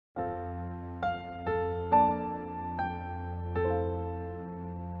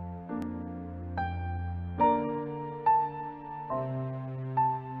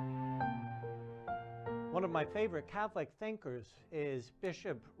of my favorite Catholic thinkers is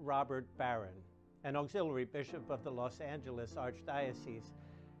Bishop Robert Barron, an auxiliary bishop of the Los Angeles Archdiocese,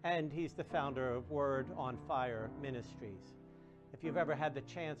 and he's the founder of Word on Fire Ministries. If you've ever had the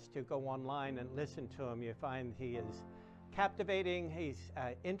chance to go online and listen to him, you find he is captivating, he's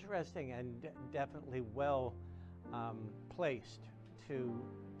interesting, and definitely well placed to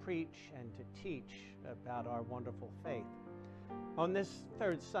preach and to teach about our wonderful faith. On this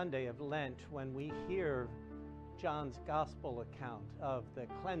third Sunday of Lent, when we hear John's Gospel account of the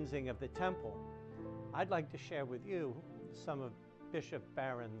cleansing of the temple, I'd like to share with you some of Bishop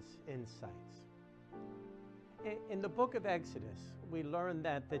Barron's insights. In the book of Exodus, we learn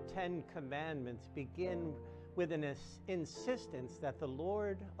that the Ten Commandments begin with an insistence that the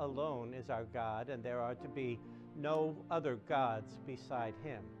Lord alone is our God and there are to be no other gods beside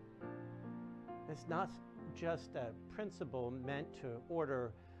him. It's not just a principle meant to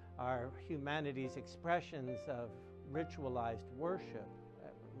order our humanity's expressions of ritualized worship.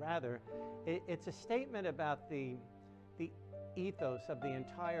 Rather, it's a statement about the ethos of the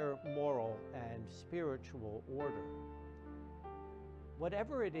entire moral and spiritual order.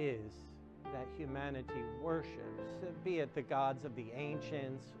 Whatever it is that humanity worships, be it the gods of the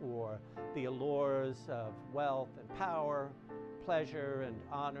ancients or the allures of wealth and power, pleasure and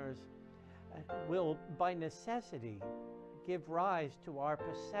honors, will by necessity give rise to our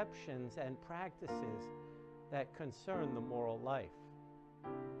perceptions and practices that concern the moral life.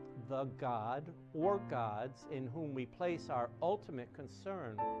 The God or gods in whom we place our ultimate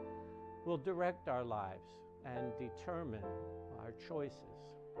concern will direct our lives and determine our choices.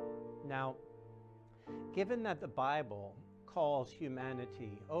 Now, given that the Bible calls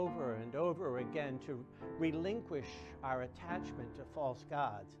humanity over and over again to relinquish our attachment to false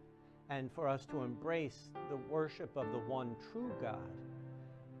gods and for us to embrace the worship of the one true God,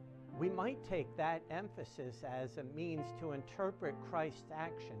 we might take that emphasis as a means to interpret Christ's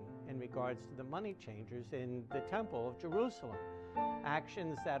action in regards to the money changers in the Temple of Jerusalem,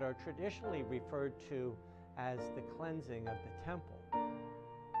 actions that are traditionally referred to as the cleansing of the temple.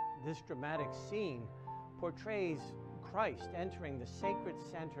 This dramatic scene portrays Christ entering the sacred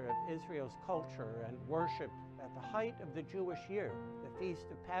center of Israel's culture and worship at the height of the Jewish year, the Feast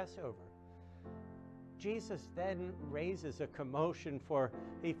of Passover. Jesus then raises a commotion, for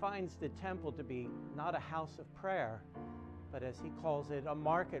he finds the temple to be not a house of prayer, but as he calls it, a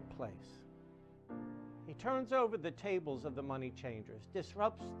marketplace. He turns over the tables of the money changers,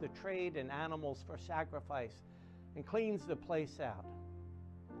 disrupts the trade in animals for sacrifice, and cleans the place out.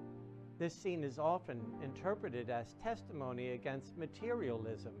 This scene is often interpreted as testimony against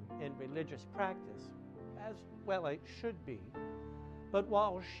materialism in religious practice, as well it should be. But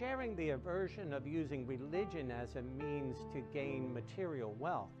while sharing the aversion of using religion as a means to gain material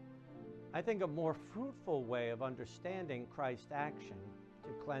wealth, I think a more fruitful way of understanding Christ's action to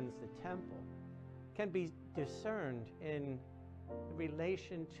cleanse the temple can be discerned in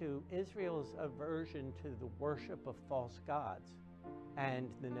relation to Israel's aversion to the worship of false gods and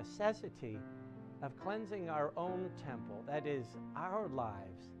the necessity of cleansing our own temple, that is, our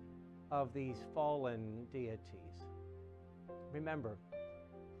lives, of these fallen deities. Remember,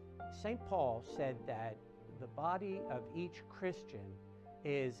 St. Paul said that the body of each Christian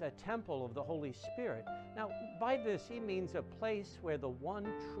is a temple of the Holy Spirit. Now, by this he means a place where the one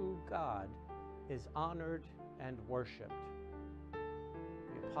true God is honored and worshiped.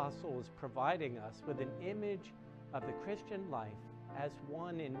 The apostle is providing us with an image of the Christian life as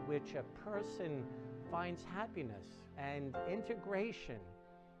one in which a person finds happiness and integration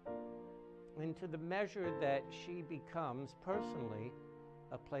into the measure that she becomes personally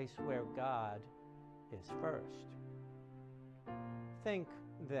a place where God is first. Think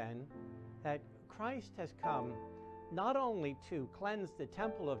then that Christ has come not only to cleanse the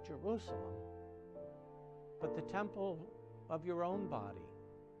temple of Jerusalem, but the temple of your own body,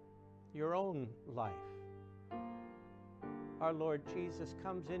 your own life. Our Lord Jesus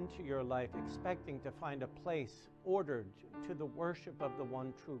comes into your life expecting to find a place ordered to the worship of the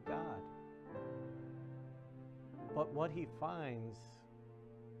one true God. But what he finds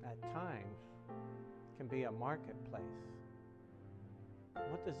at times can be a marketplace.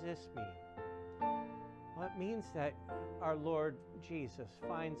 What does this mean? Well, it means that our Lord Jesus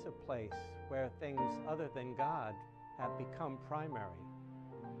finds a place where things other than God have become primary.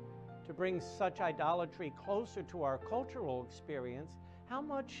 To bring such idolatry closer to our cultural experience, how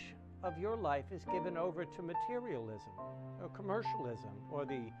much of your life is given over to materialism or commercialism or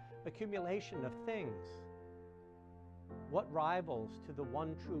the accumulation of things? What rivals to the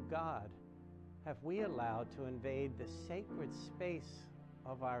one true God have we allowed to invade the sacred space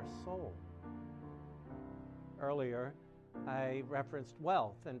of our soul? Earlier, I referenced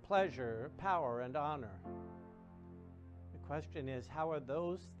wealth and pleasure, power and honor. The question is, how are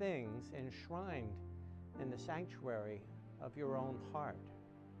those things enshrined in the sanctuary of your own heart?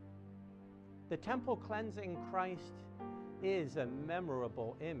 The temple cleansing Christ is a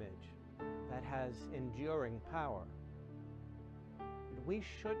memorable image that has enduring power. We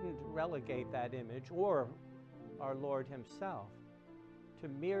shouldn't relegate that image, or our Lord himself, to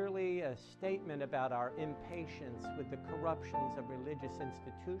merely a statement about our impatience with the corruptions of religious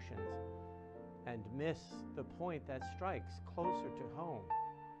institutions and miss the point that strikes closer to home.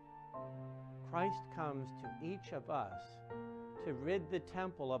 Christ comes to each of us to rid the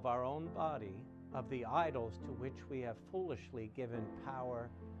temple of our own body of the idols to which we have foolishly given power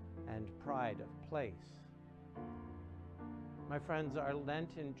and pride of place. My friends, our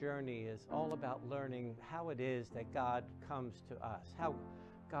Lenten journey is all about learning how it is that God comes to us, how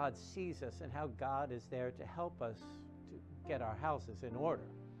God sees us, and how God is there to help us to get our houses in order.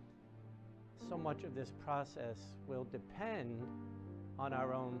 So much of this process will depend on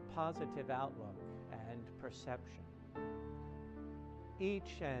our own positive outlook and perception.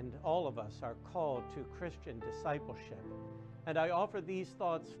 Each and all of us are called to Christian discipleship, and I offer these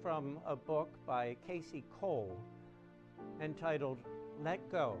thoughts from a book by Casey Cole entitled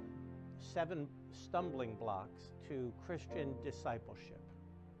Let Go: 7 Stumbling Blocks to Christian Discipleship.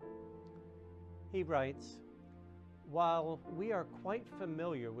 He writes, "While we are quite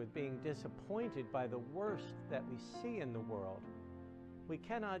familiar with being disappointed by the worst that we see in the world, we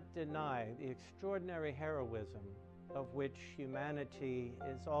cannot deny the extraordinary heroism of which humanity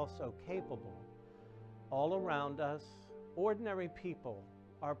is also capable. All around us, ordinary people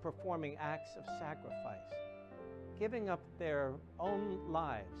are performing acts of sacrifice, giving up their own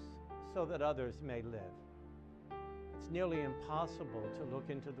lives so that others may live. It's nearly impossible to look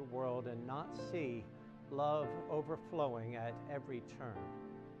into the world and not see love overflowing at every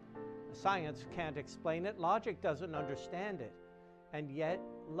turn. Science can't explain it, logic doesn't understand it, and yet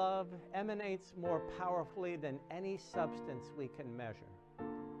love emanates more powerfully than any substance we can measure.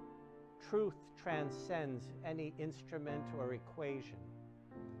 Truth transcends any instrument or equation.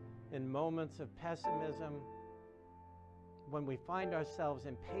 In moments of pessimism, when we find ourselves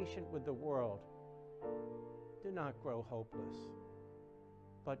impatient with the world, do not grow hopeless,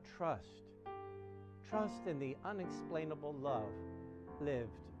 but trust. Trust in the unexplainable love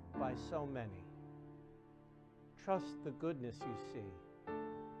lived by so many. Trust the goodness you see.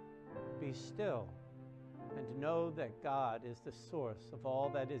 Be still and know that God is the source of all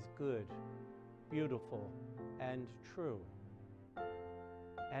that is good, beautiful, and true,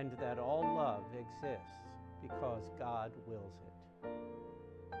 and that all love exists because God wills it."